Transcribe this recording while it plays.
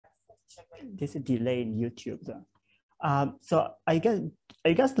There's a delay in YouTube. So are you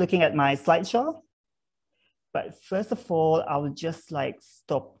guys looking at my slideshow? But first of all, I will just like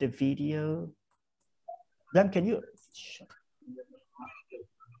stop the video. Then can you?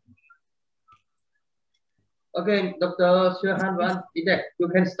 Okay, Dr. Sirhajwan, Idek, you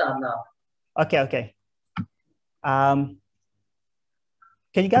can start now. Okay. Can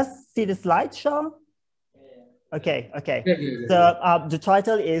you guys see the slideshow? Okay. So the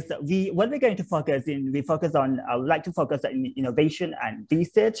title is what we're going to focus in. I would like to focus on innovation and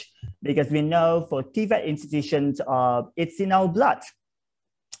research, because we know for TVET institutions, it's in our blood.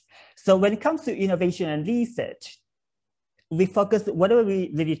 So when it comes to innovation and research, we focus, what are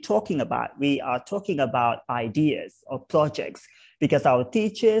we really talking about? We are talking about ideas or projects, because our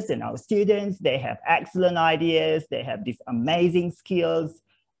teachers and our students, they have excellent ideas, they have these amazing skills,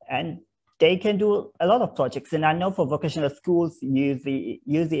 and they can do a lot of projects. And I know for vocational schools, usually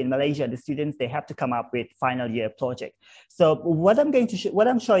in Malaysia, the students, they have to come up with final year project. So what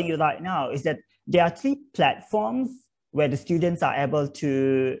I'm showing you right now is that there are 3 platforms where the students are able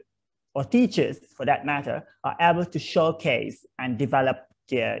to, or teachers for that matter, are able to showcase and develop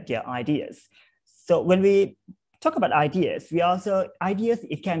their ideas. So when we talk about ideas,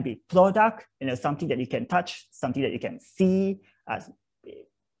 it can be product, something that you can touch, something that you can see, as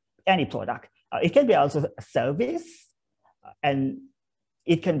any product. It can be also a service, and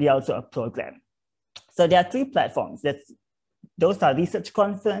it can be also a program. So there are 3 platforms. Those are research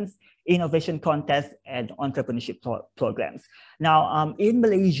conference, innovation contest, and entrepreneurship programs. Now, in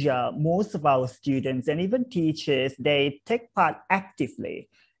Malaysia, most of our students and even teachers, they take part actively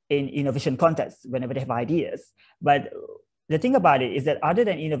in innovation contests whenever they have ideas. But the thing about it is that other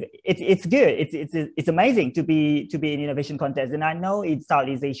than it's good. It's amazing to be in innovation contests. And I know in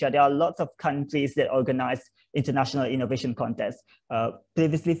Southeast Asia, there are lots of countries that organize international innovation contests,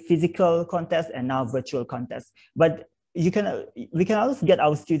 previously physical contests and now virtual contests. But we can also get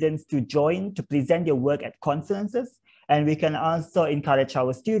our students to join, to present their work at conferences. And we can also encourage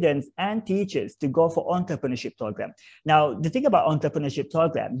our students and teachers to go for entrepreneurship program. Now, the thing about entrepreneurship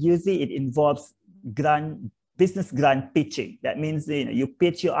program, usually it involves business grant pitching. That means you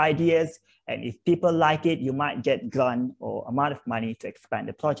pitch your ideas, and if people like it, you might get grant or amount of money to expand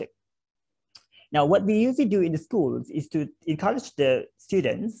the project. Now, what we usually do in the schools is to encourage the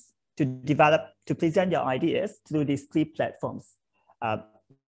students to present their ideas through these 3 platforms: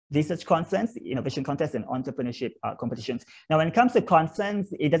 research conference, innovation contest, and entrepreneurship competitions. Now, when it comes to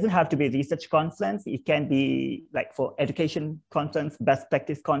conference, it doesn't have to be research conference. It can be like for education conference, best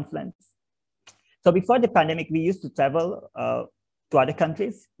practice conference. So before the pandemic, we used to travel to other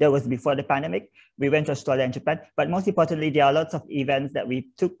countries. That was before the pandemic. We went to Australia and Japan. But most importantly, there are lots of events that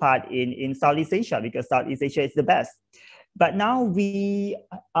we took part in Southeast Asia, because Southeast Asia is the best. But now we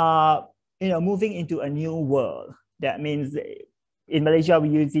are moving into a new world. That means in Malaysia, we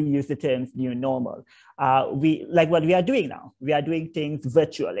usually use the terms new normal. Like what we are doing now. We are doing things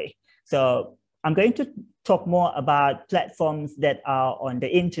virtually. So I'm going to talk more about platforms that are on the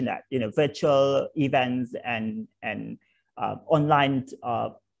internet, virtual events and online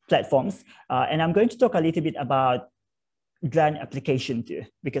platforms. And I'm going to talk a little bit about grant application too,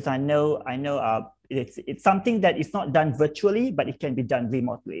 because I know it's something that is not done virtually, but it can be done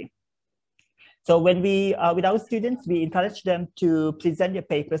remotely. So when with our students, we encourage them to present their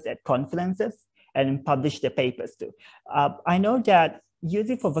papers at conferences and publish their papers too. I know that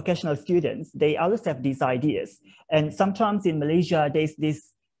usually for vocational students, they always have these ideas. And sometimes in Malaysia, there's this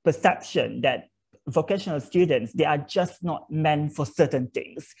perception that vocational students, they are just not meant for certain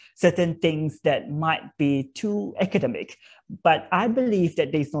things that might be too academic. But I believe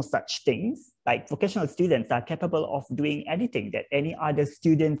that there's no such things. Like vocational students are capable of doing anything that any other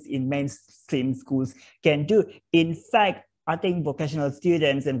students in mainstream schools can do. In fact, I think vocational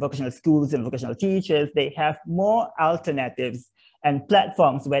students and vocational schools and vocational teachers, they have more alternatives and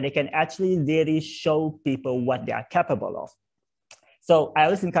platforms where they can actually really show people what they are capable of. So I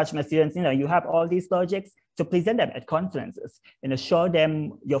always encourage my students, you have all these projects, so present them at conferences, show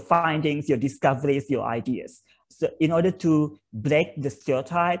them your findings, your discoveries, your ideas. So in order to break the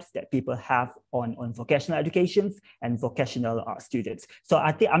stereotypes that people have on vocational educations and vocational students. So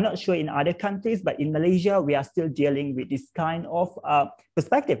I'm not sure in other countries, but in Malaysia, we are still dealing with this kind of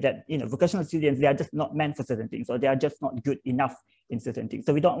perspective that, vocational students, they are just not meant for certain things, or they are just not good enough in certain things.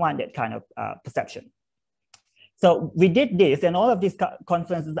 So we don't want that kind of perception. So we did this, and all of these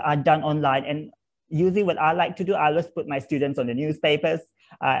conferences are done online. And usually what I like to do, I always put my students on the newspapers.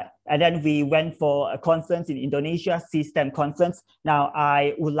 And then we went for a conference in Indonesia, STEM conference. Now,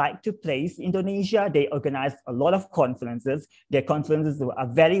 I would like to praise Indonesia. They organize a lot of conferences. Their conferences are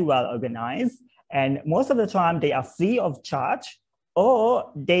very well organized. And most of the time, they are free of charge, or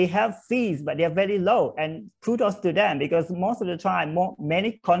they have fees, but they're very low. And kudos to them, because most of the time,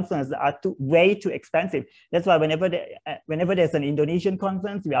 many conferences are way too expensive. That's why whenever there's an Indonesian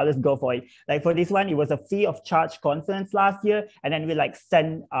conference, we always go for it. Like for this one, it was a free of charge conference last year. And then we like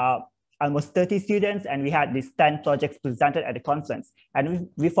sent almost 30 students, and we had these 10 projects presented at the conference. And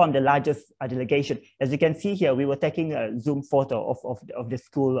we formed the largest delegation. As you can see here, we were taking a Zoom photo of the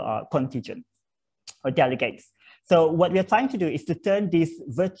school contingent or delegates. So what we're trying to do is to turn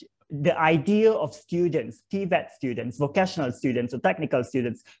the idea of students, TVET students, vocational students, or technical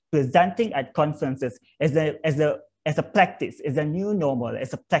students presenting at conferences as a practice, as a new normal,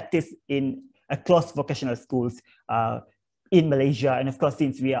 as a practice across vocational schools in Malaysia. And of course,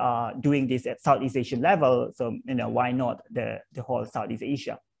 since we are doing this at Southeast Asian level, so why not the whole Southeast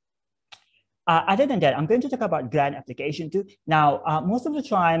Asia? Other than that, I'm going to talk about grant application too. Now, most of the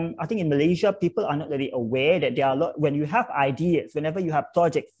time, I think in Malaysia, people are not really aware that there are when you have ideas, whenever you have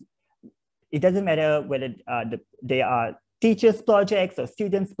projects, it doesn't matter whether they are teachers' projects or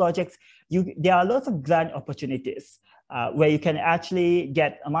students' projects, there are lots of grant opportunities where you can actually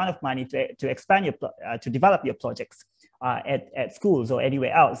get amount of money to expand to develop your projects at schools or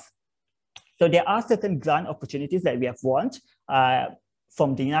anywhere else. So there are certain grant opportunities that we have won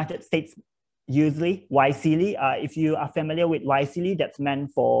from the United States. Usually YSEALI, if you are familiar with YSEALI, that's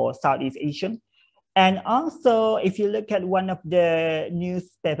meant for Southeast Asian. And also, if you look at one of the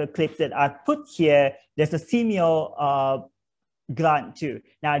newspaper clips that I put here, there's a senior grant too.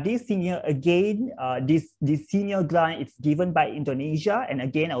 Now, this senior, again, this senior grant is given by Indonesia. And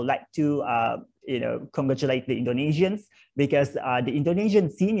again, I would like to congratulate the Indonesians, because the Indonesian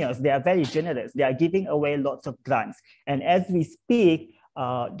seniors, they are very generous. They are giving away lots of grants. And as we speak,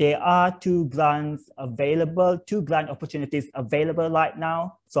 there are two grant opportunities available right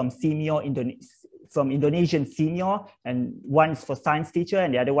now from Indonesian senior, and one is for science teacher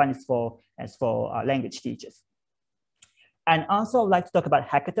and the other one is for language teachers. And also I'd like to talk about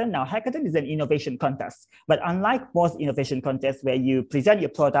hackathon. Now, hackathon is an innovation contest, but unlike most innovation contests where you present your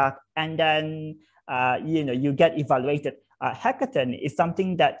product and then you get evaluated, hackathon is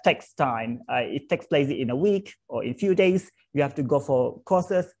something that takes time. It takes place in a week or in a few days. You have to go for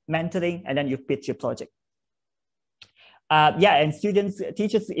courses, mentoring, and then you pitch your project. And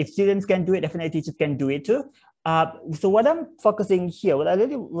teachers, if students can do it, definitely teachers can do it too. So what I'm focusing here, what I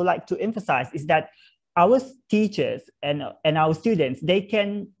really would like to emphasize is that our teachers and our students, they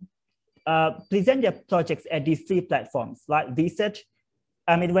can present their projects at these three platforms, like research.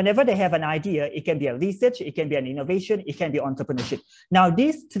 I mean, whenever they have an idea, it can be a research, it can be an innovation, it can be entrepreneurship. Now,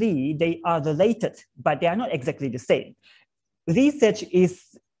 these three, they are related, but they are not exactly the same. Research is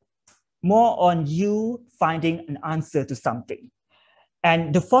more on you finding an answer to something.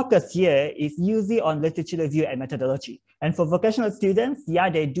 And the focus here is usually on literature review and methodology. And for vocational students,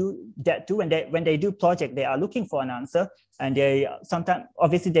 they do that too. When they do project, they are looking for an answer, and sometimes,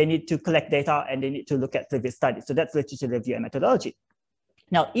 obviously, they need to collect data and they need to look at previous studies. So that's literature review and methodology.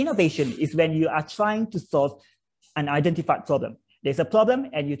 Now, innovation is when you are trying to solve an identified problem. There's a problem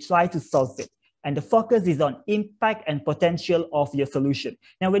and you try to solve it. And the focus is on impact and potential of your solution.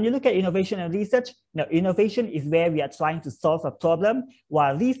 Now, when you look at innovation and research, now innovation is where we are trying to solve a problem,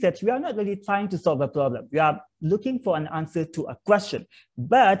 while research, we are not really trying to solve a problem. We are looking for an answer to a question.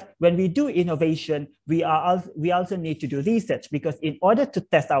 But when we do innovation, we also need to do research, because in order to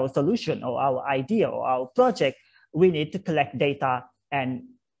test our solution or our idea or our project, we need to collect data and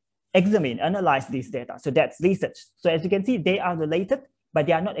analyze these data. So that's research. So as you can see, they are related, but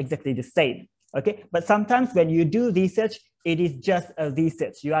they are not exactly the same. Okay, but sometimes when you do research, it is just a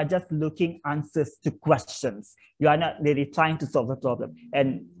research. You are just looking answers to questions. You are not really trying to solve a problem.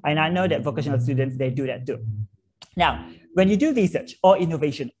 And I know that vocational students, they do that too. Now, when you do research or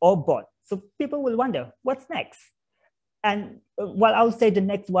innovation or both, so people will wonder, what's next? And what I would say the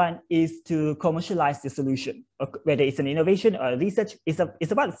next one is to commercialize the solution, whether it's an innovation or a research.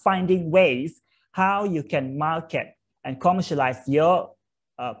 It's about finding ways how you can market and commercialize your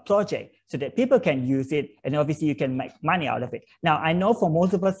project so that people can use it, and obviously you can make money out of it. Now, I know for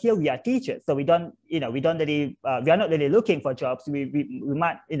most of us here, we are teachers, so we are not really looking for jobs. We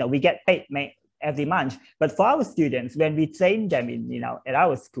might, we get paid every month. But for our students, when we train them at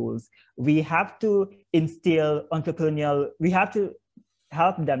our schools, we have to instill we have to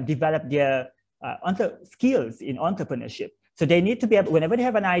help them develop their skills in entrepreneurship, So they need to be able, whenever they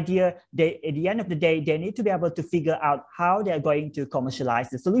have an idea, at the end of the day, they need to be able to figure out how they're going to commercialize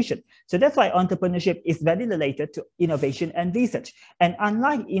the solution. So that's why entrepreneurship is very related to innovation and research. And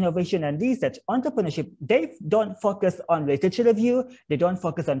unlike innovation and research, entrepreneurship, they don't focus on literature review. They don't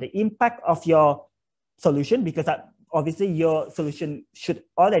focus on the impact of your solution, because obviously your solution should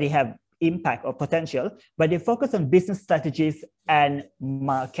already have impact or potential, but they focus on business strategies and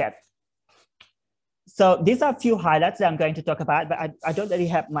market. So these are a few highlights that I'm going to talk about, but I don't really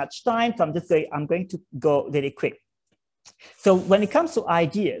have much time, so I'm going to go really quick. So when it comes to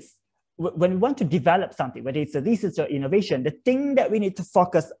ideas, when we want to develop something, whether it's a research or innovation, the thing that we need to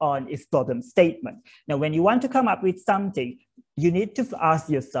focus on is problem statement. Now, when you want to come up with something, you need to ask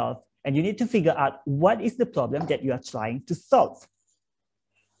yourself, and you need to figure out what is the problem that you are trying to solve.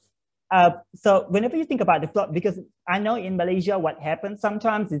 So whenever you think about the plot, because I know in Malaysia, what happens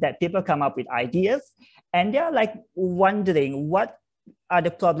sometimes is that people come up with ideas and they're like wondering what are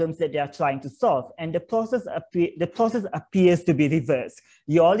the problems that they are trying to solve. And the process appears to be reversed.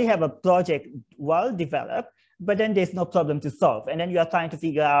 You already have a project well developed, but then there's no problem to solve. And then you are trying to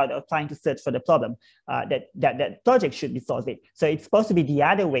figure out or trying to search for the problem that project should be solving. So it's supposed to be the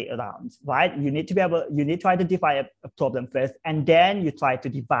other way around, right? You need to identify a problem first, and then you try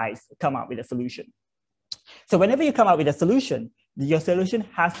to come up with a solution. So whenever you come up with a solution, your solution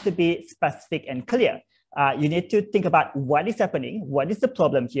has to be specific and clear. You need to think about what is happening, what is the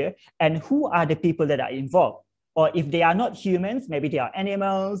problem here, and who are the people that are involved. Or if they are not humans, maybe they are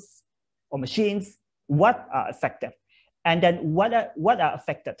animals or machines, what are affected, and then what are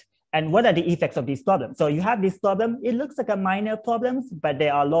affected, and what are the effects of these problems. So you have this problem, it looks like a minor problem, but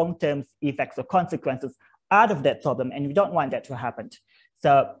there are long-term effects or consequences out of that problem, and we don't want that to happen.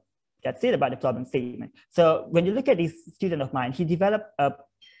 So that's it about the problem statement. So when you look at this student of mine, he developed a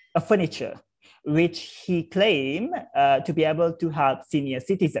furniture which he claimed to be able to help senior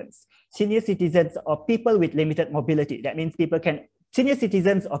citizens. Senior citizens or people with limited mobility. That means senior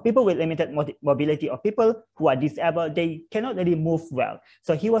citizens or people with limited mobility or people who are disabled, they cannot really move well.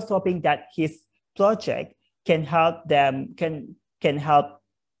 So he was hoping that his project can help them, can help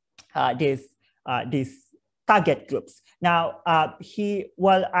these target groups. Now, I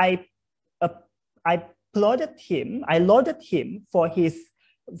lauded him for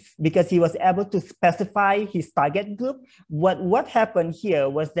because he was able to specify his target group. What happened here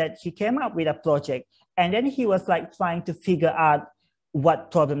was that he came up with a project, and then he was like trying to figure out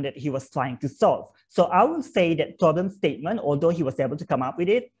what problem that he was trying to solve. So I will say that problem statement, although he was able to come up with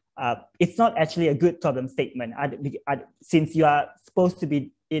it, it's not actually a good problem statement since you are supposed to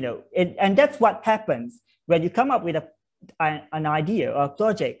be, and that's what happens when you come up with an idea or a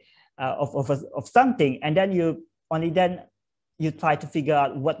project of something, and then you try to figure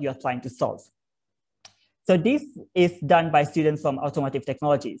out what you're trying to solve. So this is done by students from automotive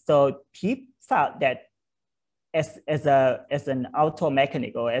technology. So he felt that as an auto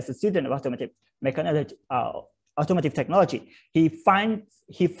mechanic or as a student of automotive technology, he found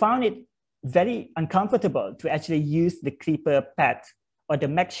it very uncomfortable to actually use the clipper pad or the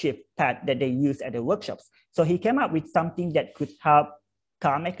makeshift pad that they use at the workshops. So he came up with something that could help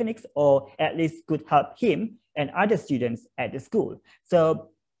car mechanics, or at least could help him and other students at the school.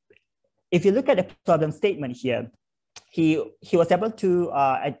 So if you look at the problem statement here, he was able to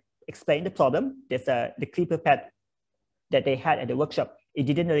explain the problem. There's the clipper pad that they had at the workshop. It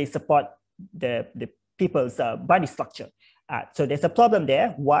didn't really support the people's body structure. So there's a problem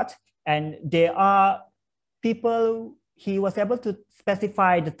there, and there are people, he was able to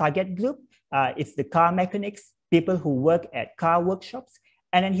specify the target group. It's the car mechanics, people who work at car workshops.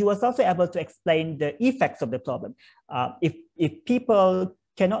 And then he was also able to explain the effects of the problem. If people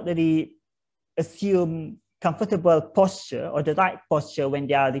cannot really assume comfortable posture or the right posture when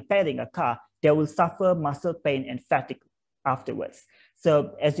they are repairing a car, they will suffer muscle pain and fatigue afterwards.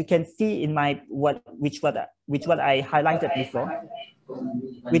 So as you can see in my what I highlighted before,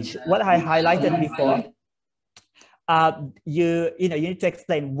 you need to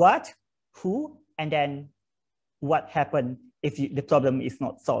explain what, who, and then what happened if the problem is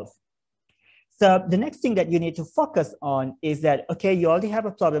not solved. So the next thing that you need to focus on is that, okay, you already have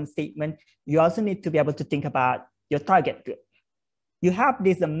a problem statement. You also need to be able to think about your target group. You have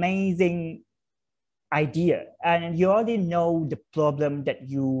this amazing idea and you already know the problem that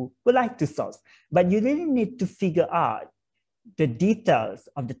you would like to solve, but you really need to figure out the details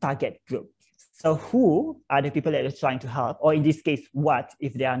of the target group. So who are the people that you're trying to help, or in this case, what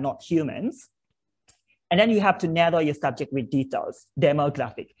if they are not humans? And then you have to narrow your subject with details,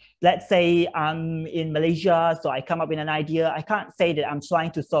 demographic. Let's say I'm in Malaysia, so I come up with an idea. I can't say that I'm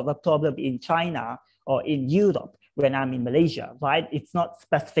trying to solve a problem in China or in Europe, when I'm in Malaysia, right? It's not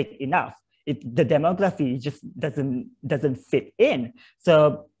specific enough. The demography just doesn't fit in.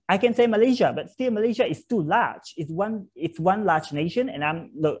 So I can say Malaysia, but still Malaysia is too large. It's one large nation, and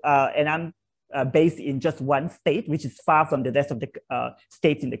I'm based in just one state, which is far from the rest of the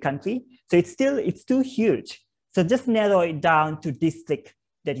states in the country. So it's too huge. So just narrow it down to district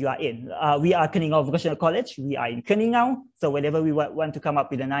that you are in. We are Keningau Vocational College. We are in Keningau. So whenever we want to come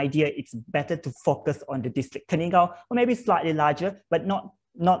up with an idea, it's better to focus on the district Keningau, or maybe slightly larger, but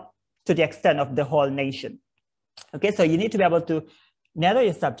not to the extent of the whole nation. Okay, so you need to be able to narrow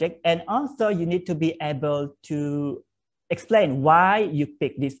your subject, and also you need to be able to explain why you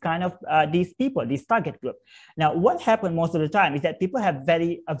pick this kind of these people, this target group. Now, what happens most of the time is that people have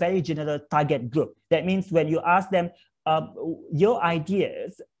a very general target group. That means when you ask them your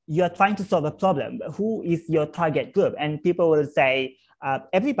ideas, you're trying to solve a problem. Who is your target group? And people will say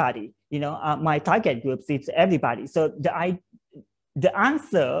everybody. You know, my target group is everybody. So the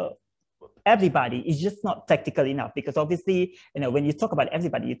answer, everybody, is just not practical enough, because obviously, you know, when you talk about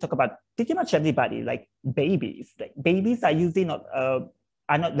everybody, you talk about pretty much everybody, like babies. Like babies are usually not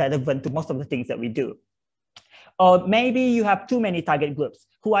relevant to most of the things that we do. Or maybe you have too many target groups.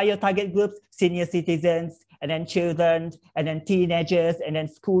 Who are your target groups? Senior citizens, and then children, and then teenagers, and then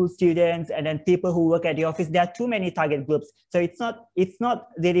school students, and then people who work at the office. There are too many target groups. So it's not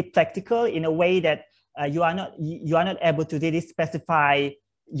really practical in a way that you are not able to really specify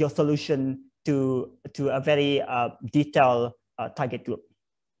your solution to a very detailed target group.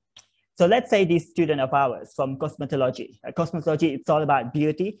 So let's say this student of ours from cosmetology. Cosmetology, it's all about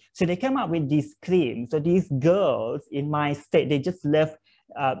beauty. So they came up with this cream. So these girls in my state, they just love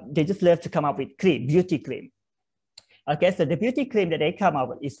to come up with beauty cream. Okay, so the beauty cream that they come up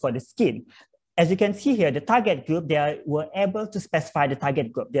with is for the skin. As you can see here, the target group, were able to specify the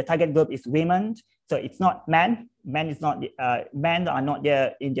target group. Their target group is women, so it's not men. Men are not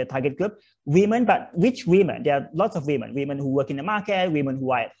there in their target group. Women, but which women? There are lots of women. Women who work in the market, women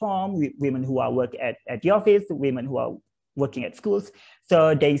who are at home, women who are work at the office, women who are working at schools.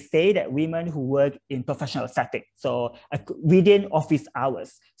 So they say that women who work in professional setting, so within office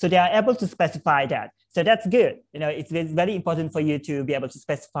hours. So they are able to specify that. So that's good. You know, it's very important for you to be able to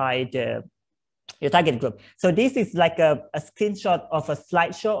specify your target group. So this is like a screenshot of a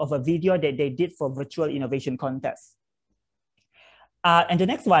slideshow of a video that they did for virtual innovation contest. And the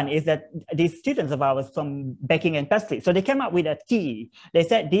next one is that these students of ours from baking and pastry, so they came up with a tea. They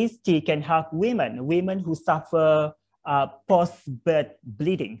said this tea can help women who suffer post-birth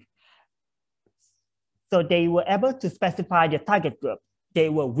bleeding. So they were able to specify the target group. They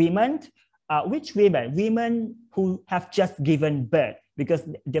were women. Which women? Women who have just given birth, because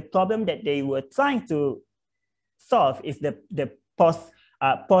the problem that they were trying to solve is the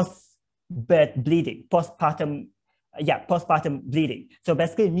post-birth bleeding, postpartum bleeding. So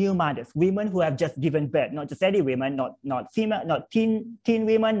basically new mothers, women who have just given birth, not just any women, not female, not teen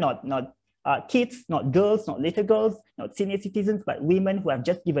women, not kids, not girls, not little girls, not senior citizens, but women who have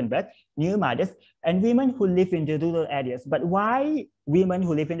just given birth, new mothers, and women who live in the rural areas. But why women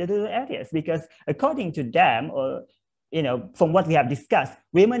who live in the rural areas? Because according to them, or you know, from what we have discussed,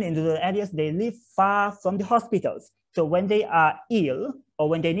 women in rural areas, they live far from the hospitals. So when they are ill or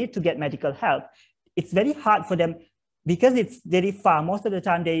when they need to get medical help, it's very hard for them because it's very far. Most of the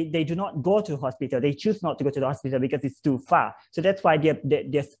time, they do not go to hospital. They choose not to go to the hospital because it's too far. So that's why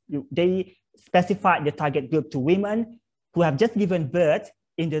they specified the target group to women who have just given birth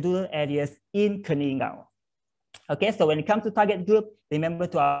in the rural areas in Keningau. Okay, so when it comes to target group, remember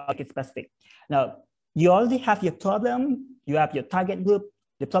to make it specific. Now, you already have your problem, you have your target group,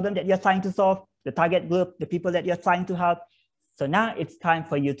 the problem that you're trying to solve, the target group, the people that you're trying to help. So now it's time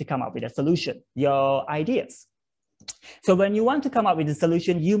for you to come up with a solution, your ideas. So when you want to come up with a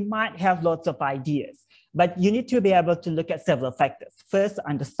solution, you might have lots of ideas, but you need to be able to look at several factors. First,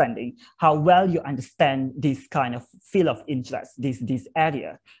 understanding how well you understand this kind of field of interest, this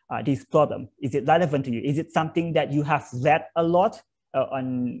area, this problem. Is it relevant to you? Is it something that you have read a lot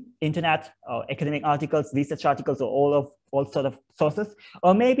on internet or academic articles, research articles, or all sort of sources?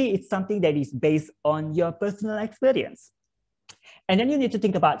 Or maybe it's something that is based on your personal experience. And then you need to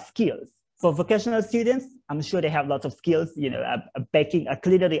think about skills. For vocational students, I'm sure they have lots of skills. You know, baking,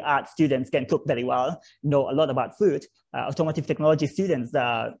 culinary art students can cook very well, know a lot about food. Automotive technology students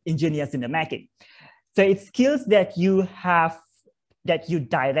are engineers in the making. So it's skills that you have, that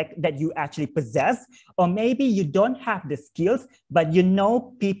you actually possess, or maybe you don't have the skills, but you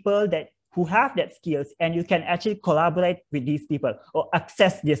know people who have that skills, and you can actually collaborate with these people or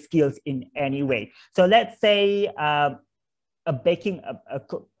access their skills in any way. So let's say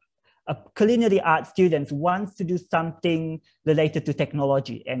a a culinary art student wants to do something related to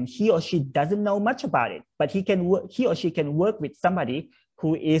technology, and he or she doesn't know much about it, but he or she can work with somebody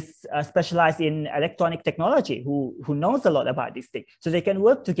who is specialized in electronic technology, who knows a lot about this thing. So they can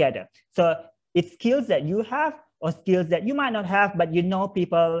work together. So it's skills that you have or skills that you might not have, but you know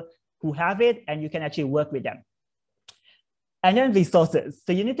people who have it and you can actually work with them. And then resources.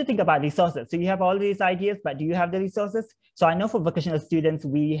 So you need to think about resources. So you have all these ideas, but do you have the resources? So I know for vocational students,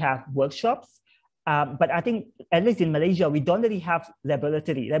 we have workshops. But I think at least in Malaysia, we don't really have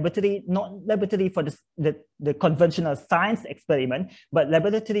laboratory, not laboratory for the conventional science experiment, but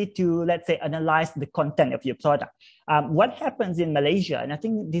laboratory to, let's say, analyze the content of your product. What happens in Malaysia, and I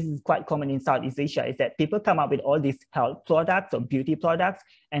think this is quite common in Southeast Asia, is that people come up with all these health products or beauty products,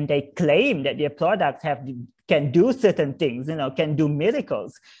 and they claim that their products can do certain things, can do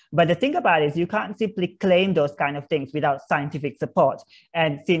miracles. But the thing about it is you can't simply claim those kind of things without scientific support.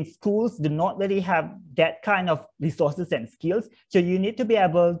 And since schools do not really have that kind of resources and skills, so you need to be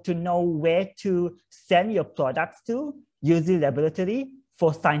able to know where to send your products to using laboratory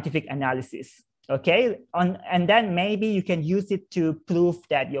for scientific analysis. Okay, and then maybe you can use it to prove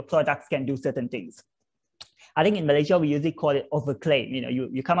that your products can do certain things. I think in Malaysia, we usually call it overclaim.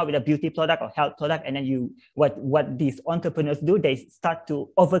 You come up with a beauty product or health product, and then what these entrepreneurs do, they start to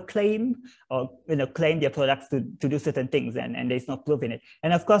overclaim or claim their products to do certain things, and there's no proof in it.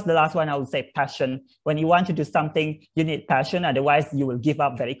 And of course, the last one I would say passion. When you want to do something, you need passion. Otherwise, you will give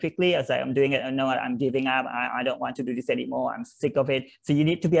up very quickly. As I'm doing it, no, I'm giving up. I don't want to do this anymore. I'm sick of it. So you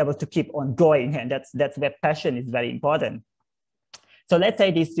need to be able to keep on going, and that's where passion is very important. So let's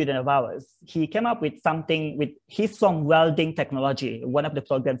say this student of ours, he came up with something he's from welding technology, one of the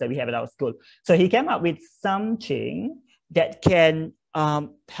programs that we have at our school. So he came up with something that can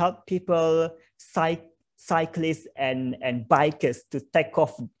help people, cyclists and bikers, to take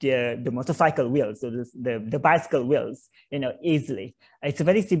off the motorcycle wheels, so the bicycle wheels, easily. It's a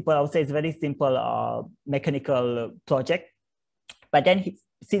very simple, I would say it's a very simple mechanical project. But then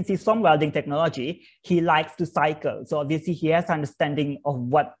since he's from welding technology, he likes to cycle. So obviously he has understanding of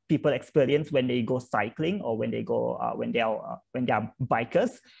what people experience when they go cycling or when they are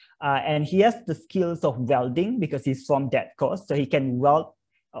bikers. And he has the skills of welding because he's from that course. So he can weld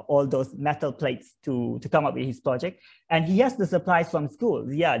all those metal plates to come up with his project. And he has the supplies from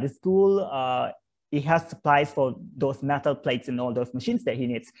school. Yeah, the school, he has supplies for those metal plates and all those machines that he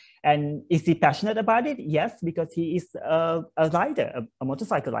needs. And is he passionate about it? Yes, because he is a rider, a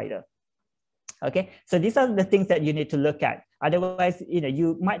motorcycle rider. Okay, so these are the things that you need to look at. Otherwise,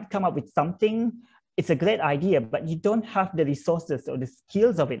 you might come up with something, it's a great idea, but you don't have the resources or the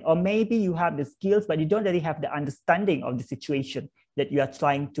skills of it. Or maybe you have the skills, but you don't really have the understanding of the situation that you are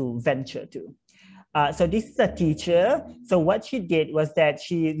trying to venture to. So this is a teacher. So what she did was that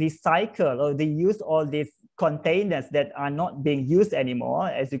she recycled, or they used all these containers that are not being used anymore.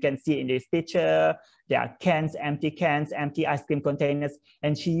 As you can see in this picture, there are cans, empty ice cream containers,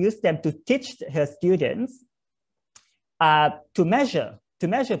 and she used them to teach her students to measure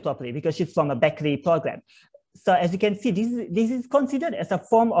properly, because she's from a bakery program. So as you can see, this is considered as a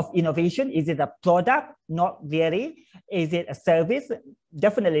form of innovation. Is it a product? Not really. Is it a service?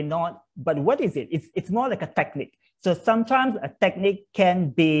 Definitely not. But what is it? It's more like a technique. So sometimes a technique can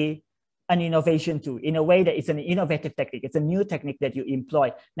be an innovation too, in a way that it's an innovative technique. It's a new technique that you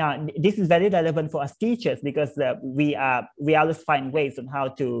employ. Now, this is very relevant for us teachers, because we always find ways on how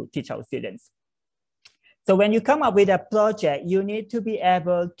to teach our students. So when you come up with a project, you need to be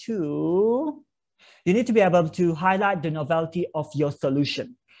able to highlight the novelty of your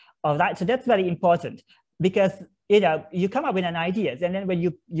solution. All right, so that's very important, because you come up with an idea, and then when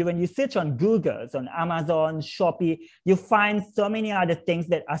you search on Google, on Amazon, Shopee, you find so many other things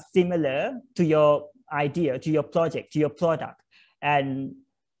that are similar to your idea, to your project, to your product, and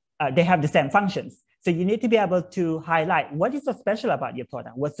they have the same functions. So you need to be able to highlight what is so special about your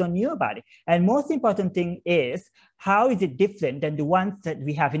product, what's so new about it. And most important thing is, how is it different than the ones that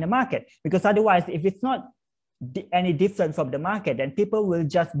we have in the market? Because otherwise, if it's not any different from the market, then people will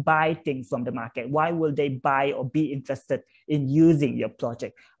just buy things from the market. Why will they buy or be interested in using your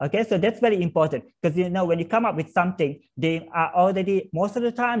project? Okay, so that's very important, because when you come up with something, they are already, most of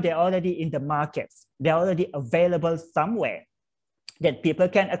the time, they're already in the markets. They're already available somewhere that people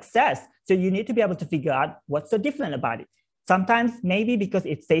can access. So you need to be able to figure out what's so different about it. Sometimes maybe because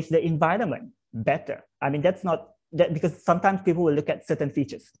it saves the environment better. I mean, that's not that, because sometimes people will look at certain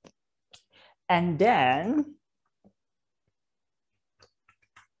features. And then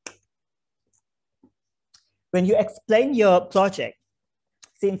when you explain your project,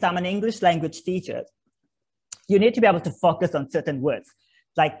 since I'm an English language teacher, you need to be able to focus on certain words.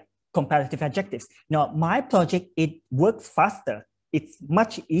 Like comparative adjectives. Now, my project, it works faster. It's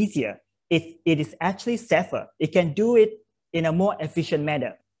much easier. It is actually safer. It can do it in a more efficient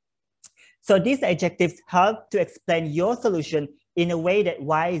manner. So these adjectives help to explain your solution in a way that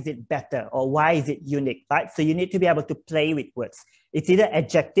why is it better or why is it unique, right? So you need to be able to play with words. It's either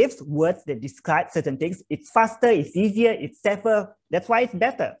adjectives, words that describe certain things. It's faster, it's easier, it's safer. That's why it's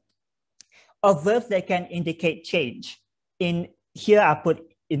better. Or verbs that can indicate change. In here, I put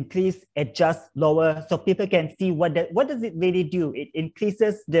increase, adjust, lower, so people can see what does it really do. It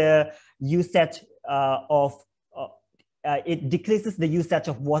increases the usage it decreases the usage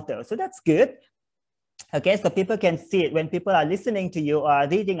of water. So that's good. Okay, so people can see it when people are listening to you or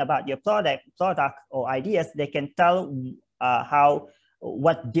reading about your product or ideas, they can tell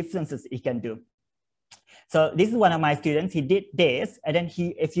what differences it can do. So this is one of my students. He did this, and then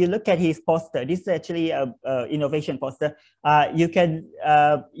if you look at his poster, this is actually a innovation poster. You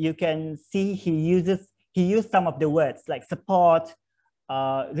can see he used some of the words like support,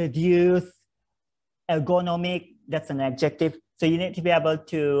 reduce, ergonomic. That's an adjective. So you need to be able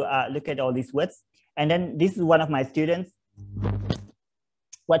to look at all these words. And then this is one of my students.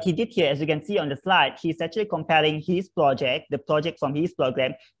 What he did here, as you can see on the slide, he's actually comparing his project, the project from his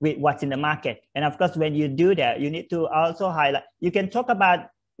program, with what's in the market. And of course, when you do that, you need to also highlight, you can talk about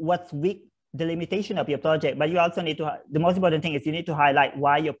what's weak, the limitation of your project, but you also need to, the most important thing is you need to highlight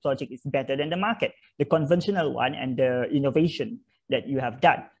why your project is better than the market, the conventional one and the innovation that you have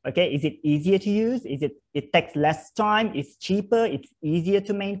done. Okay, is it easier to use? It takes less time, it's cheaper, it's easier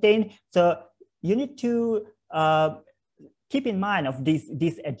to maintain. So you need to keep in mind of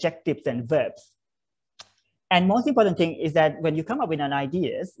these adjectives and verbs. And most important thing is that when you come up with an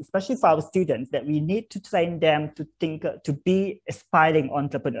ideas, especially for our students, that we need to train them to think, to be aspiring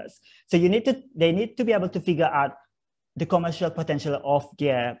entrepreneurs. So they need to be able to figure out the commercial potential of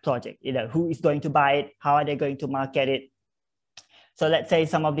their project, who is going to buy it, how are they going to market it. So let's say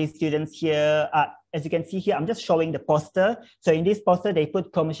some of these students here, as you can see here, I'm just showing the poster. So in this poster, they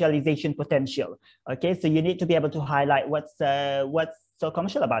put commercialization potential. Okay, so you need to be able to highlight what's so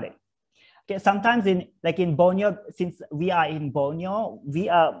commercial about it. Okay, sometimes in Borneo, since we are in Borneo, we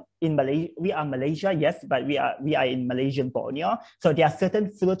are Malaysia, yes, but we are in Malaysian Borneo. So there are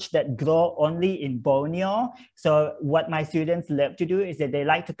certain fruits that grow only in Borneo. So what my students love to do is that they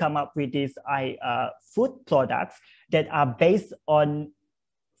like to come up with these food products that are based on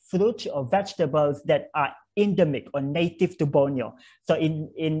fruits or vegetables that are endemic or native to Borneo. So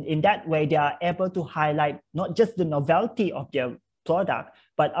in that way, they are able to highlight not just the novelty of their product,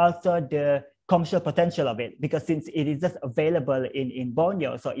 but also the commercial potential of it, because since it is just available in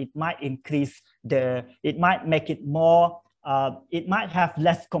Borneo, so it might it might make it more, it might have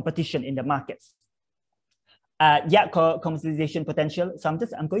less competition in the markets. Commercialization potential. So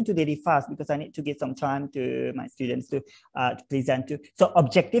I'm going to really fast because I need to give some time to my students to present to. So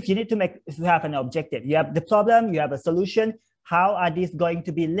objective, you need to have an objective. You have the problem, you have a solution. How are these going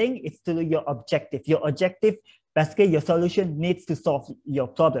to be linked? It's to your objective. Your objective, basically your solution needs to solve your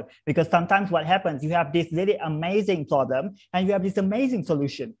problem, because sometimes what happens, you have this really amazing problem and you have this amazing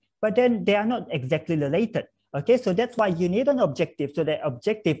solution, but then they are not exactly related. Okay, so that's why you need an objective. So the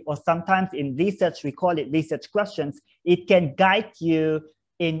objective, or sometimes in research, we call it research questions, it can guide you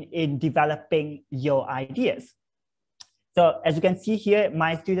in developing your ideas. So as you can see here,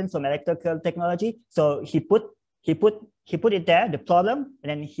 my students from electrical technology, so he put it there, the problem, and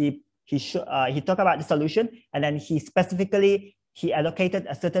then he talked about the solution, and then he allocated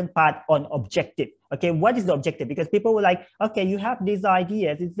a certain part on objective. Okay, what is the objective? Because people were like, okay, you have these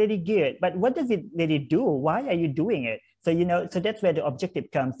ideas, it's really good, but what does it really do? Why are you doing it? So, so that's where the objective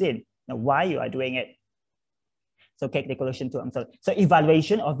comes in. Now, why you are doing it. So calculation too, I'm sorry. So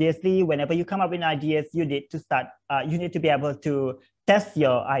evaluation, obviously, whenever you come up with ideas, you need to start, you need to be able to test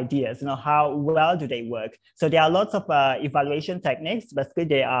your ideas, how well do they work? So there are lots of evaluation techniques. Basically,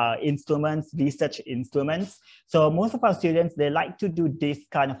 they are instruments, research instruments. So most of our students, they like to do this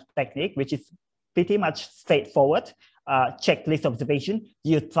kind of technique, which is pretty much straightforward, checklist observation.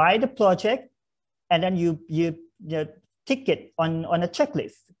 You try the project, and then you tick it on a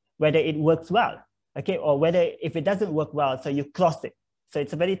checklist, whether it works well, okay, or whether if it doesn't work well, so you cross it. So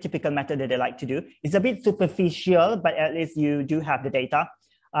it's a very typical method that they like to do. It's a bit superficial, but at least you do have the data.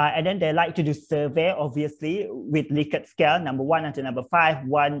 And then they like to do survey, obviously, with Likert scale, number 1 until number 5.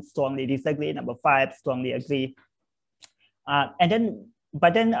 1 strongly disagree, number 5 strongly agree.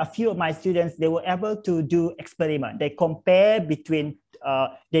 But then a few of my students, they were able to do experiment. They compare between,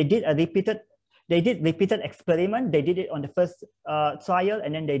 they did repeated experiment. They did it on the first trial,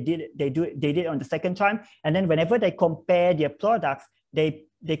 and then they did it on the second time. And then whenever they compare their products, they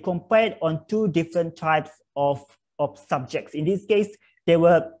they compared on two different types of subjects. In this case, they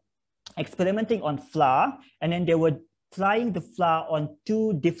were experimenting on flour, and then they were trying the flour on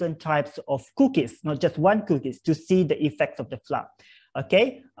two different types of cookies, not just one cookies, to see the effects of the flour.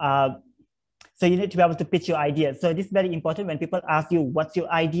 Okay. So you need to be able to pitch your idea. So this is very important. When people ask you, what's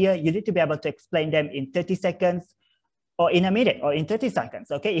your idea? You need to be able to explain them in 30 seconds or in a minute or in 30 seconds.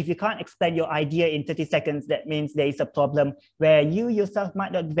 Okay. If you can't explain your idea in 30 seconds, that means there is a problem where you yourself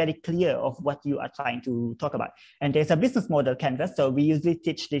might not be very clear of what you are trying to talk about. And there's a business model canvas. So we usually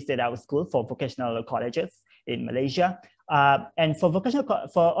teach this at our school for vocational colleges in Malaysia. And for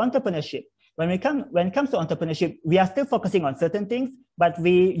entrepreneurship, when it comes to entrepreneurship, we are still focusing on certain things, but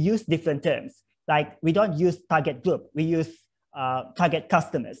we use different terms. Like we don't use target group, we use target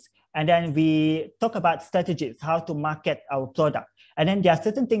customers. And then we talk about strategies, how to market our product. And then there are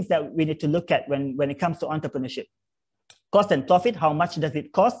certain things that we need to look at when it comes to entrepreneurship. Cost and profit, how much does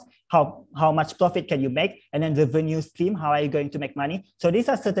it cost? How much profit can you make? And then revenue stream, how are you going to make money? So these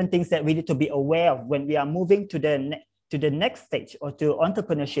are certain things that we need to be aware of when we are moving to the next stage or to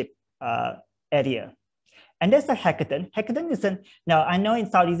entrepreneurship area. And there's a hackathon. Hackathon is now I know in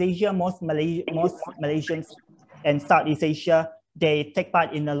Southeast Asia, most Malaysians and Southeast Asia, they take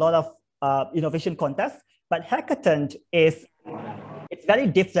part in a lot of innovation contests, but hackathon it's very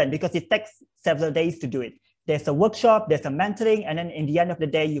different because it takes several days to do it. There's a workshop, there's a mentoring, and then in the end of the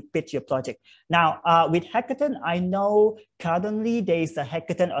day, you pitch your project. Now, with hackathon, I know currently there is a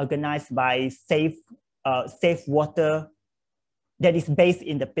hackathon organized by Safe Water that is based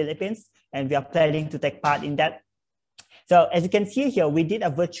in the Philippines, and we are planning to take part in that. So as you can see here, we did a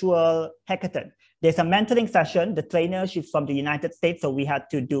virtual hackathon. There's a mentoring session. The trainer, she's from the United States, so we had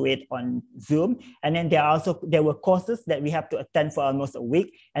to do it on Zoom. And then there were courses that we have to attend for almost a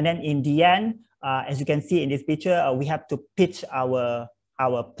week. And then in the end, as you can see in this picture, we have to pitch our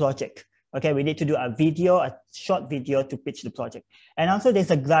project. Okay, we need to do a short video to pitch the project. And also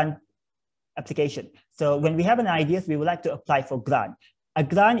there's a grant application. So when we have an idea, we would like to apply for grant. A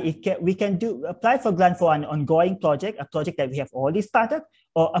grant, we can apply for grant for an ongoing project, a project that we have already started,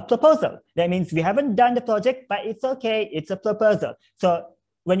 or a proposal. That means we haven't done the project, but it's okay, it's a proposal. So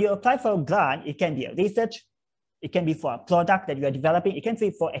when you apply for a grant, it can be a research, it can be for a product that you are developing, it can be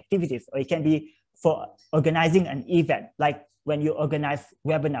for activities, or it can be for organizing an event, like when you organize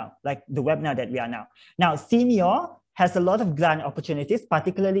webinar, like the webinar that we are now. Now, Senior has a lot of grant opportunities,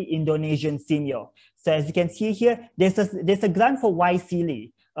 particularly Indonesian Senior. So as you can see here, there's a grant for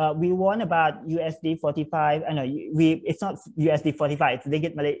YSEALI. We won about USD 45. I know it's not USD 45.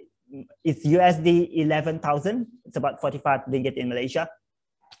 It's USD 11,000. It's about 45 ringgit in Malaysia.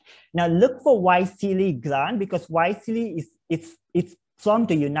 Now look for YSEALI grant because YSEALI it's from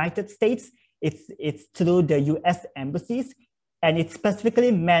the United States. It's through the US embassies. And it's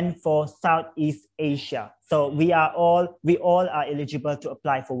specifically meant for Southeast Asia. So we all are eligible to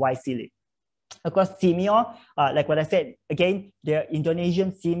apply for YSEALI. Of course, Senior, like what I said, again, the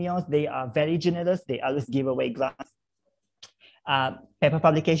Indonesian seniors, they are very generous. They always give away grants. Paper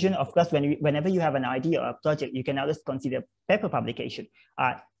publication, of course, whenever you have an idea or a project, you can always consider paper publication.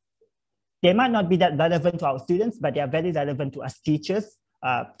 They might not be that relevant to our students, but they are very relevant to us teachers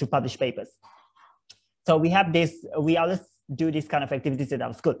to publish papers. So we have this, we always do this kind of activities at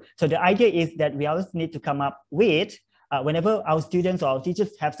our school. So the idea is that we always need to come up with, whenever our students or our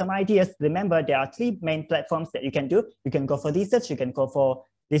teachers have some ideas, remember there are 3 main platforms that you can do. You can go for research, you can go for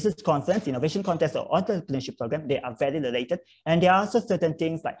research conference, innovation contest, or entrepreneurship program. They are very related. And there are also certain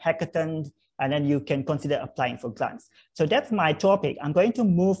things like hackathons, and then you can consider applying for grants. So that's my topic. I'm going to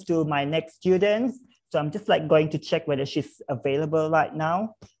move to my next students. So I'm just like going to check whether she's available right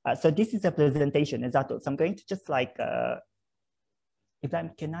now. So this is a presentation, Zato. So I'm going to just like,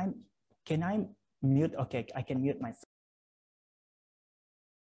 can I mute? Okay, I can mute myself.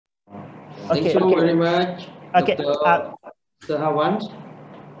 Okay, thank you very much, okay. Dr. Sirhajwan.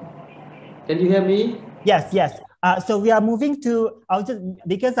 Can you hear me? Yes, yes. So we are moving to,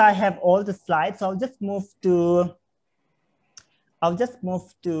 because I have all the slides, so I'll just move to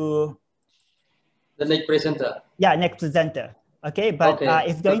the next presenter. Yeah, next presenter. Okay, but okay.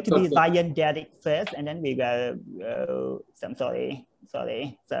 It's going to be Ryan Derrick first, and then we go, I'm sorry.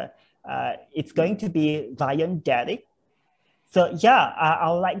 So it's going to be Ryan Derrick. So yeah, I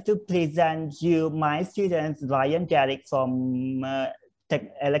would like to present you my students, Ryan Derrick from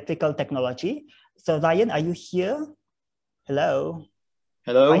electrical technology. So Ryan, are you here? Hello.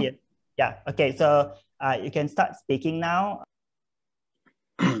 Hello. Ryan. Yeah. Okay. So you can start speaking now.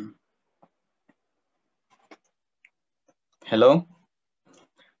 Hello.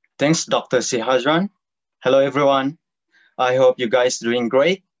 Thanks, Dr. Sirhajwan. Hello, everyone. I hope you guys doing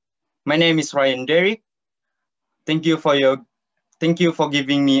great. My name is Ryan Derrick. Thank you for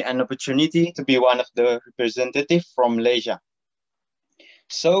giving me an opportunity to be one of the representatives from Malaysia.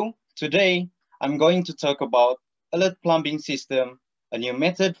 So today I'm going to talk about alert plumbing system, a new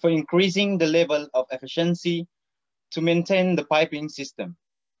method for increasing the level of efficiency to maintain the piping system.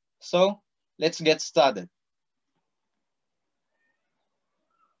 So let's get started.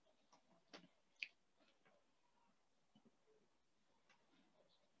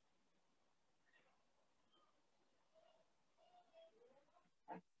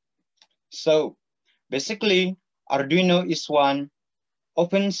 So basically, Arduino is one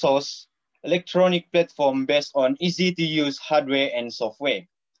open source electronic platform based on easy to use hardware and software.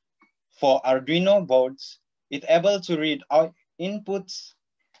 For Arduino boards, it's able to read out inputs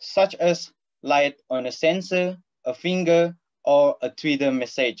such as light on a sensor, a finger, or a Twitter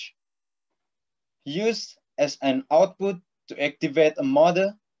message. Use as an output to activate a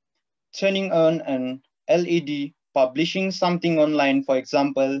motor, turning on an LED, publishing something online, for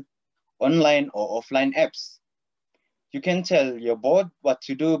example, online or offline apps. You can tell your board what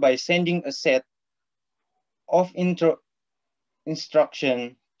to do by sending a set of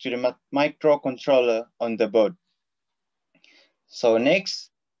instruction to the microcontroller on the board. So next,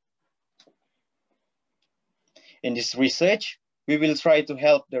 in this research, we will try to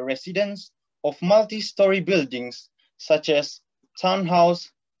help the residents of multi-story buildings such as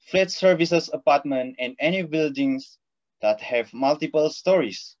townhouse, flat services apartment, and any buildings that have multiple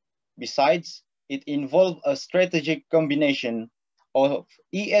stories. Besides, it involves a strategic combination of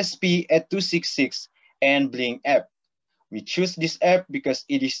ESP8266 and Blink app. We choose this app because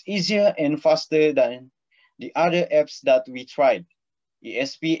it is easier and faster than the other apps that we tried.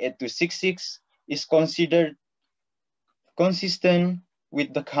 ESP8266 is considered consistent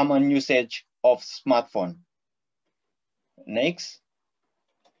with the common usage of smartphone. Next.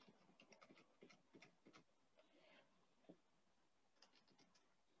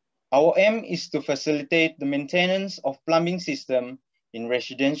 Our aim is to facilitate the maintenance of plumbing system in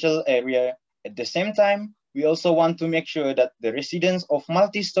residential area. At the same time, we also want to make sure that the residents of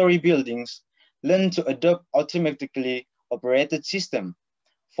multi-story buildings learn to adopt automatically operated system.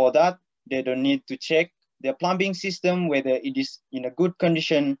 For that, they don't need to check their plumbing system whether it is in a good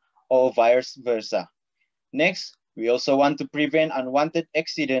condition or vice versa. Next, we also want to prevent unwanted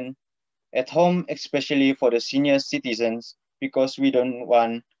accident at home, especially for the senior citizens, because we don't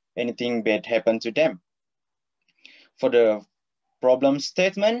want anything bad happen to them. For the problem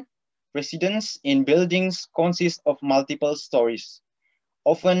statement, residents in buildings consist of multiple stories,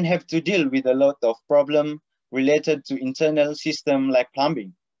 often have to deal with a lot of problems related to internal system like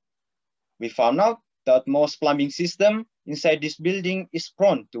plumbing. We found out that most plumbing system inside this building is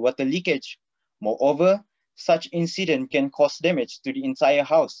prone to water leakage. Moreover, such incident can cause damage to the entire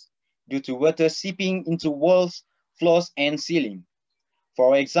house due to water seeping into walls, floors, and ceiling.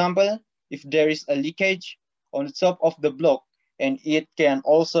 For example, if there is a leakage on the top of the block, and it can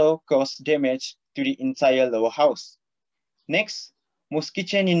also cause damage to the entire lower house. Next, most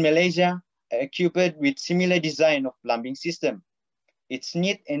kitchens in Malaysia are equipped with similar design of plumbing system. It's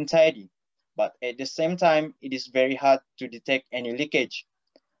neat and tidy, but at the same time, it is very hard to detect any leakage.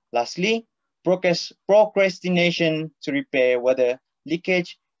 Lastly, procrastination to repair water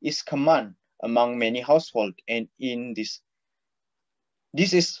leakage is common among many households, and in this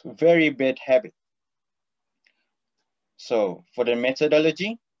is very bad habit. So for the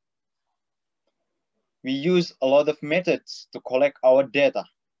methodology, we use a lot of methods to collect our data.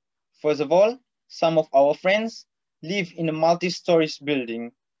 First of all, some of our friends live in a multi-story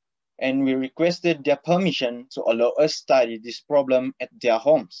building, and we requested their permission to allow us study this problem at their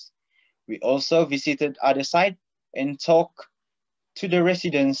homes. We also visited other sites and talked to the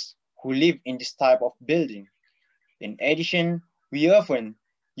residents who live in this type of building. In addition, we often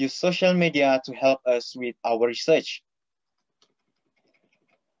use social media to help us with our research.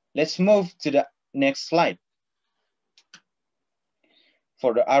 Let's move to the next slide.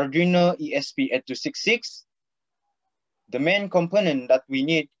 For the Arduino ESP8266, the main component that we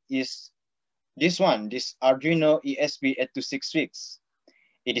need is this one, this Arduino ESP8266.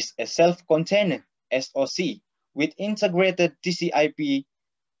 It is a self-contained SoC with integrated TCP/IP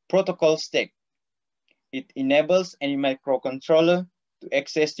protocol stack. It enables any microcontroller to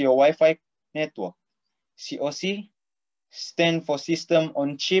access your Wi-Fi network. COC stands for System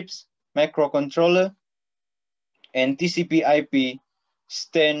on Chips Microcontroller, and TCP/IP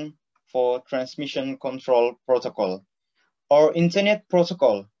stands for Transmission Control Protocol, or Internet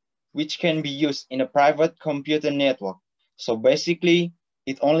Protocol, which can be used in a private computer network. So basically,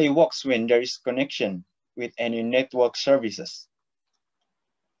 it only works when there is connection. with any network services.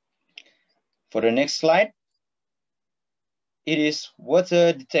 For the next slide, it is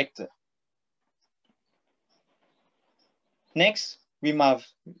water detector. Next, we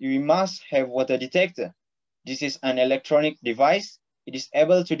must have water detector. This is an electronic device. It is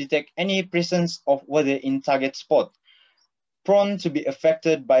able to detect any presence of water in target spot, prone to be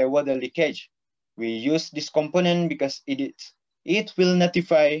affected by water leakage. We use this component because it will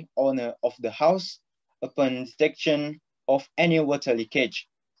notify owner of the house upon detection of any water leakage.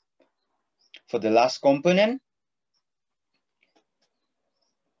 For the last component,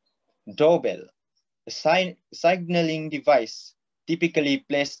 doorbell, a signaling device typically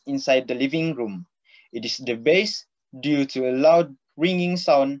placed inside the living room. It is the base due to a loud ringing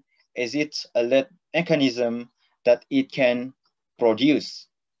sound as its alert mechanism that it can produce.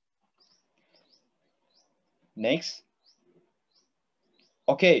 Next.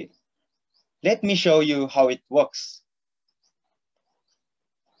 Okay, let me show you how it works.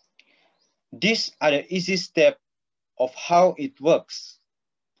 These are the easy steps of how it works.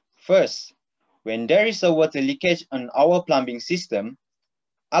 First, when there is a water leakage on our plumbing system,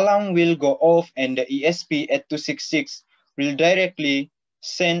 alarm will go off and the ESP8266 will directly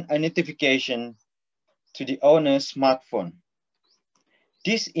send a notification to the owner's smartphone.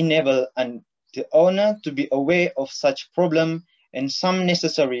 This enables the owner to be aware of such problem and some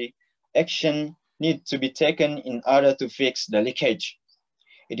necessary action need to be taken in order to fix the leakage.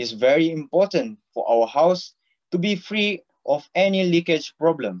 It is very important for our house to be free of any leakage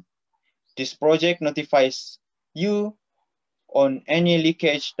problem. This project notifies you on any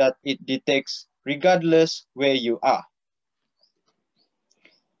leakage that it detects regardless where you are.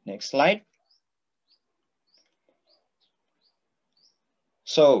 Next slide.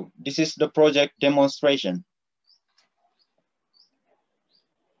 So this is the project demonstration.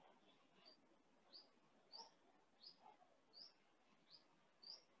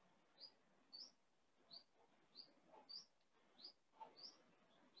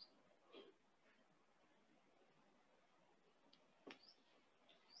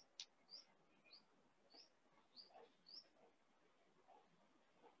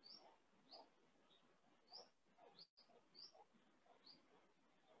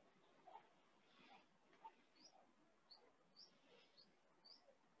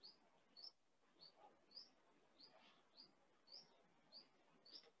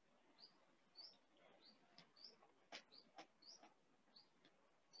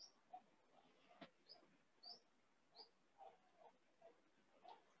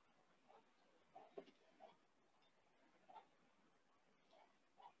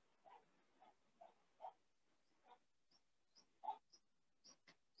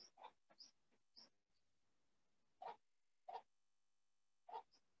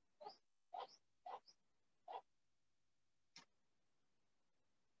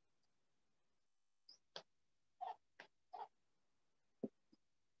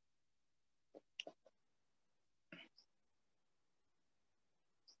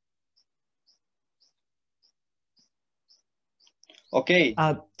 Okay.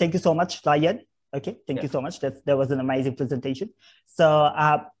 Thank you so much, Ryan. Okay, thank you so much. That was an amazing presentation. So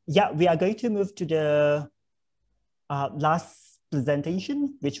yeah, we are going to move to the last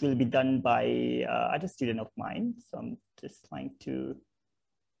presentation, which will be done by other student of mine. So I'm just trying to.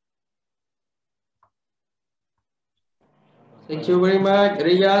 Thank you very much,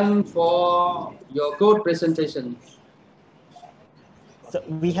 Ryan, for your good presentation. So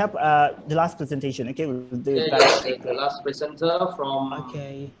we have the last presentation. Okay, we'll do it Yes, the last presenter from.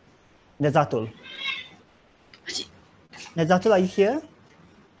 Okay, Nazatul. Nazatul, are you here?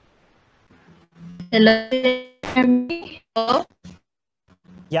 Hello. Hello.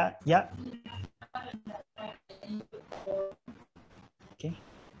 Yeah, yeah. Okay.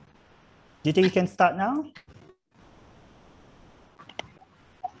 Do you think you can start now?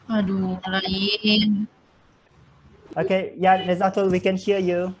 Aduh, lain. Okay, yeah, Nazatul, we can hear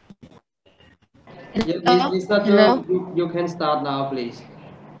you. Yeah, Nazatul, you can start now, please.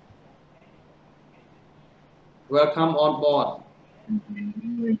 Welcome on board.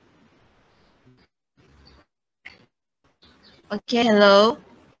 Okay, hello.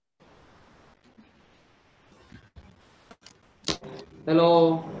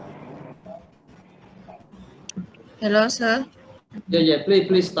 Hello. Hello, sir. Yeah,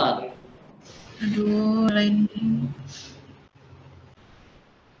 please start. Aduh, lain.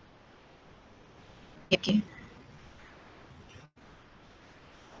 Okay.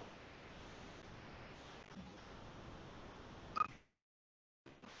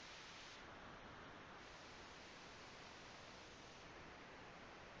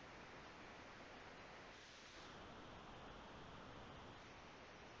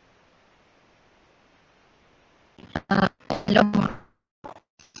 Hello.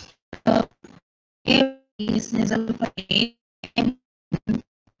 Is Nizam Patel and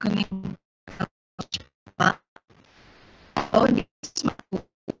coming back. Oh, this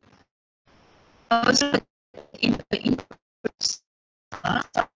also in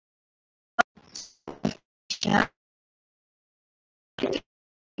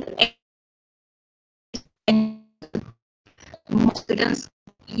and most students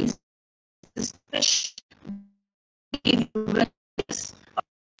is special.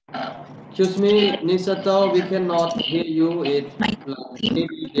 Excuse me, Nisato, we cannot hear you. My team,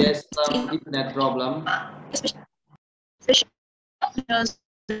 Maybe there's some internet problem. especially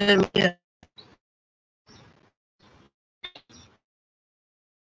the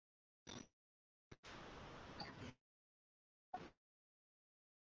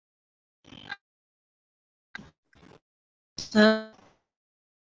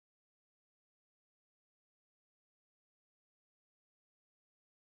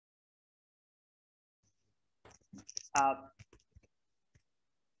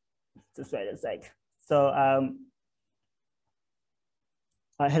Just wait a sec. So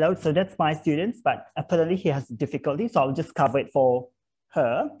hello, so that's my students, but apparently he has difficulty, so I'll just cover it for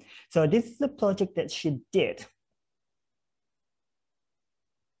her. So this is the project that she did.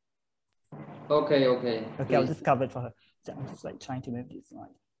 Okay. Okay, I'll just cover it for her. So I'm just like trying to move this slide.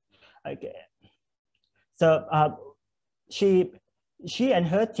 Okay. So she and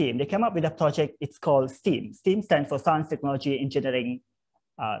her team, they came up with a project. It's called STEAM. STEAM stands for Science, Technology, Engineering,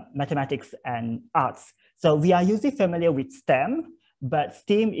 Mathematics, and Arts. So we are usually familiar with STEM, but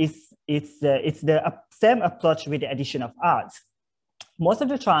STEAM is the same approach with the addition of arts. Most of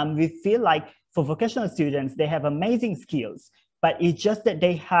the time, we feel like for vocational students, they have amazing skills, but it's just that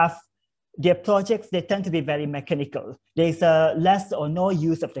they have their projects, they tend to be very mechanical. There's less or no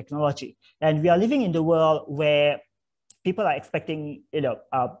use of technology. And we are living in the world where people are expecting,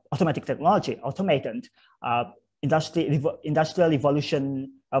 automatic technology, automated, industrial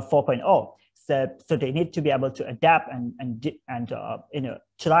evolution of 4.0. So they need to be able to adapt and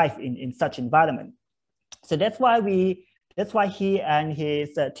thrive in such environment. So that's why he and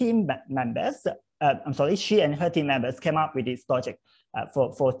his team members, she and her team members came up with this project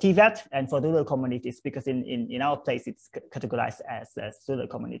for TVET and for rural communities, because in our place it's categorized as rural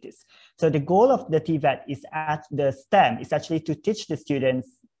communities. So the goal of the TVET is at the STEM is actually to teach the students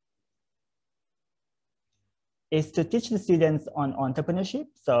on entrepreneurship.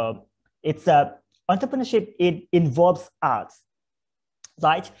 So it's entrepreneurship. It involves arts,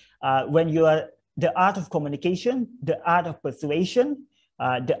 right? When you are the art of communication, the art of persuasion,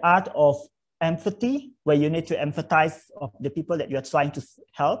 the art of empathy, where you need to empathize of the people that you're trying to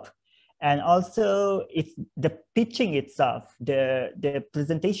help. And also it's the pitching itself, the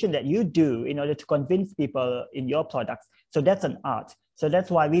presentation that you do in order to convince people in your products. So that's an art. So that's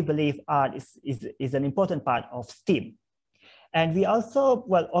why we believe art is an important part of STEAM. And we also,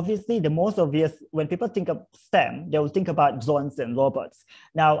 well, obviously the most obvious, when people think of STEM, they will think about drones and robots.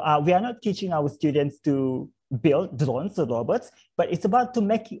 Now, we are not teaching our students to build drones or robots, but it's about to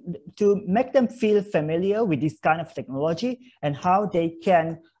make them feel familiar with this kind of technology and how they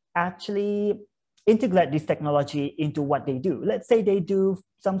can actually integrate this technology into what they do. Let's say they do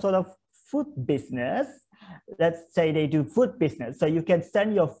some sort of food business. Let's say they do food business. So you can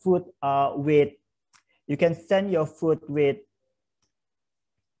send your food with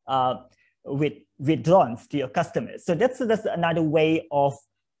drones to your customers. So that's another way of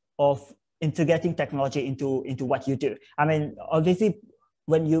integrating technology into what you do. I mean, obviously,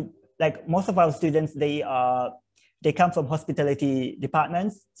 when you, like most of our students, they come from hospitality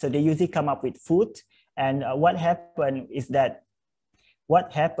departments, so they usually come up with food. And what happened is that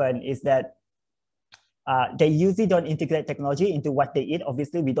they usually don't integrate technology into what they eat.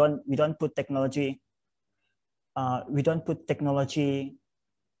 Obviously, we don't put technology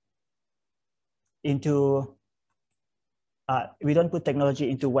into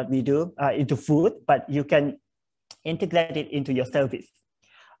what we do, into food, but you can integrate it into your service.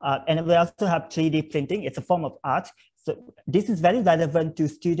 And we also have 3D printing. It's a form of art. So this is very relevant to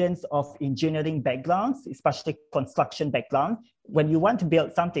students of engineering backgrounds, especially construction background. When you want to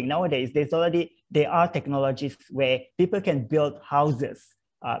build something nowadays, there are technologies where people can build houses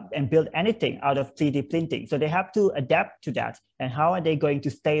and build anything out of 3D printing. So they have to adapt to that. And how are they going to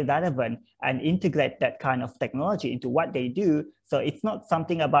stay relevant and integrate that kind of technology into what they do? So it's not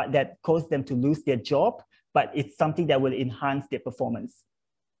something about that cause them to lose their job, but it's something that will enhance their performance.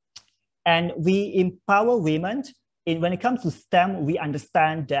 And we empower women. When it comes to STEM, we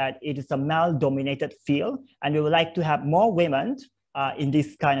understand that it is a male-dominated field, and we would like to have more women in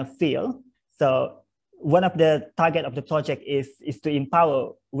this kind of field. So one of the target of the project is to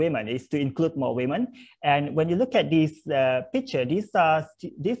empower women, is to include more women. And when you look at this picture, these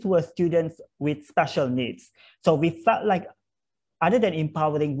were students with special needs. So we felt like, other than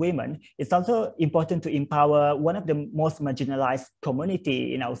empowering women, it's also important to empower one of the most marginalized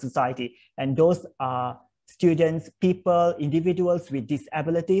community in our society. And those are students, people, individuals with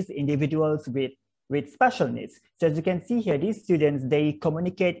disabilities, individuals with special needs. So as you can see here, these students, they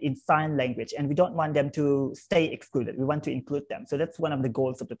communicate in sign language, and we don't want them to stay excluded. We want to include them. So that's one of the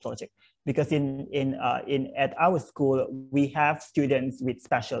goals of the project, because at our school, we have students with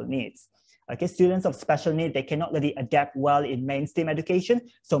special needs. Okay, students of special needs, they cannot really adapt well in mainstream education.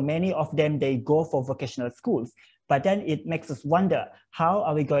 So many of them, they go for vocational schools. But then it makes us wonder, how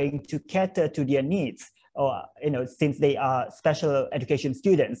are we going to cater to their needs? Or, since they are special education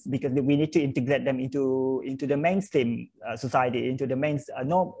students, because we need to integrate them into the mainstream society, into the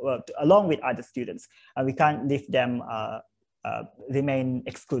along with other students. We can't leave them remain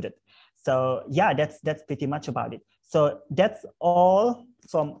excluded. So yeah, that's pretty much about it. So that's all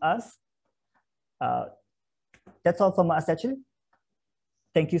from us. That's all from us, actually.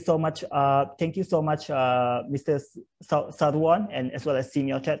 Thank you so much. Mr. Sirhajwan, and as well as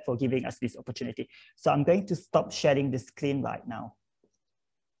Senior Chat, for giving us this opportunity. So I'm going to stop sharing the screen right now.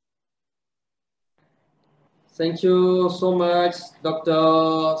 Thank you so much, Dr.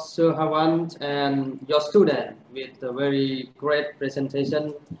 Sirhajwan, and your student, with a very great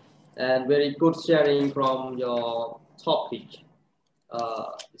presentation and very good sharing from your topic.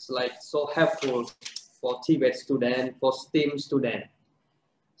 It's like so helpful for TVET student, for STEAM student.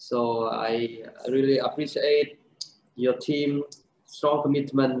 So I really appreciate your team, strong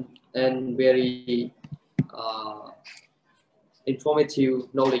commitment, and very informative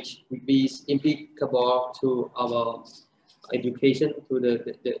knowledge will be applicable to our education, to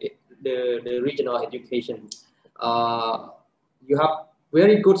the regional education. You have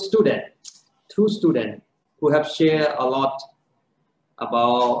very good students, 2 students who have shared a lot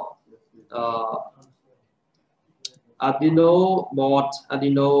about Arduino board,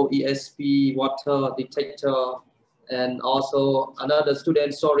 Arduino ESP water detector, and also another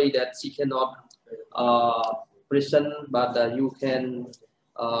student, sorry that she cannot present, but you can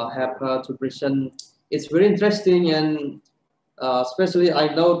have her to present. It's very interesting, and especially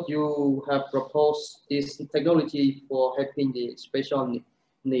I know you have proposed this technology for helping the special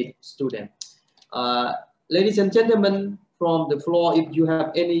need student. Ladies and gentlemen, from the floor, if you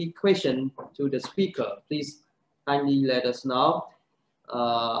have any question to the speaker, please kindly let us know.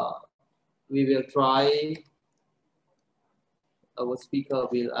 We will try, our speaker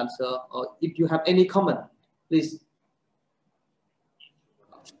will answer. Or if you have any comment, please.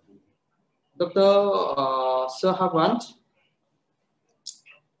 Dr. Sirhajwan.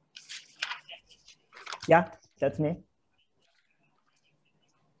 Yeah, that's me.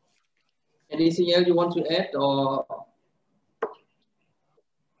 Anything else you want to add, or?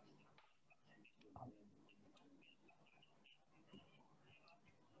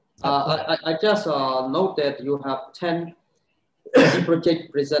 I just note that you have 10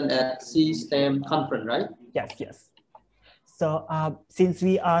 project present at C-STEM conference, right? Yes, yes. So since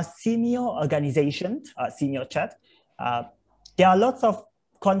we are senior organization, Senior Chat, there are lots of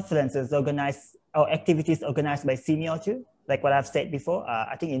conferences organized or activities organized by senior too. Like what I've said before,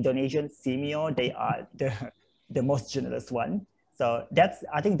 I think Indonesian senior, they are the most generous one. So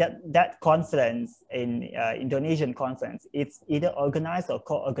I think that conference in Indonesian conference, it's either organized or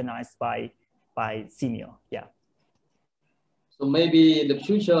co-organized by senior. Yeah. So maybe in the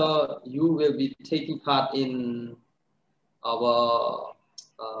future you will be taking part in our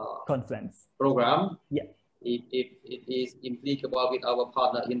conference program. Yeah. If it is applicable with our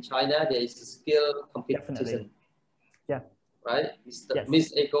partner in China, there is a skill competition. Definitely. Yeah. Right? Yes.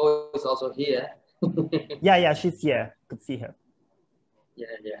 Miss Echo is also here. yeah, she's here. Could see her.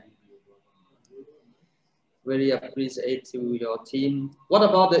 Yeah. Very appreciate to your team. What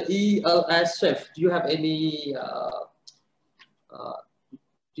about the ELS chef? Do you have any?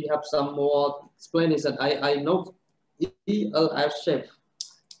 Do you have some more explanation? I know ELS chef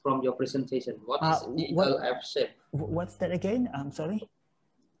from your presentation. What is ELS chef? What's that again? I'm sorry.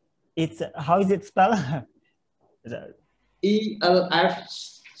 It's how is it spelled?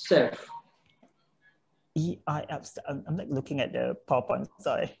 ELS chef. EIF. I'm like looking at the PowerPoint.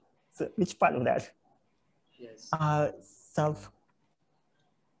 Sorry. So which part of that? Yes. Self.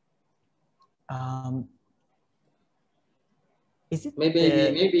 Is it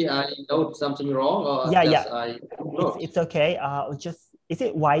maybe I note something wrong, or yeah. It's okay. Just is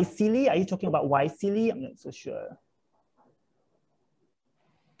it Y silly? Are you talking about Y silly? I'm not so sure.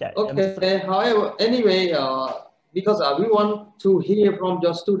 Yeah, okay. However, anyway, because we want to hear from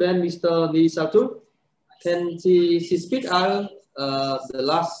your student, Mr. Lee Satul. Can she speak out the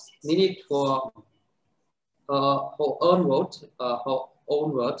last minute for her own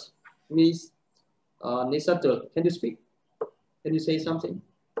words? Miss Nisatul, can you speak? Can you say something?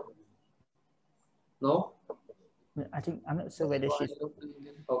 No? I think I'm not sure whether she's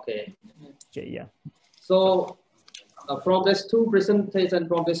okay. Yeah. So progress to presentation,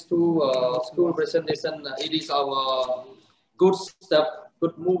 progress to school presentation, it is our good step,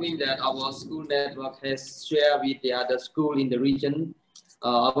 good moving that our school network has shared with the other school in the region.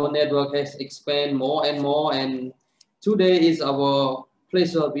 Our network has expanded more and more, and today is our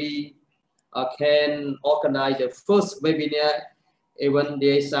pleasure we can organize the first webinar. Even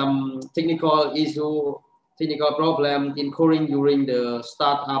there is some technical issue, technical problem incurring during the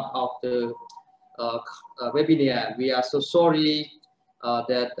startup of the webinar. We are so sorry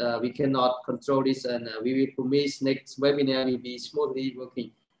that we cannot control this, and we will promise next webinar will be smoothly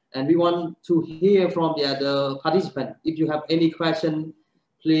working. And we want to hear from the other participants. If you have any question,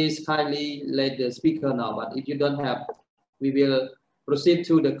 please kindly let the speaker know. But if you don't have, we will proceed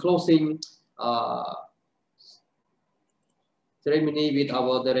to the closing ceremony with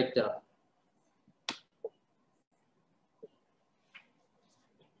our director.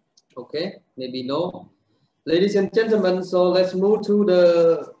 Okay, maybe no. Ladies and gentlemen, so let's move to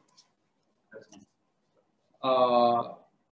the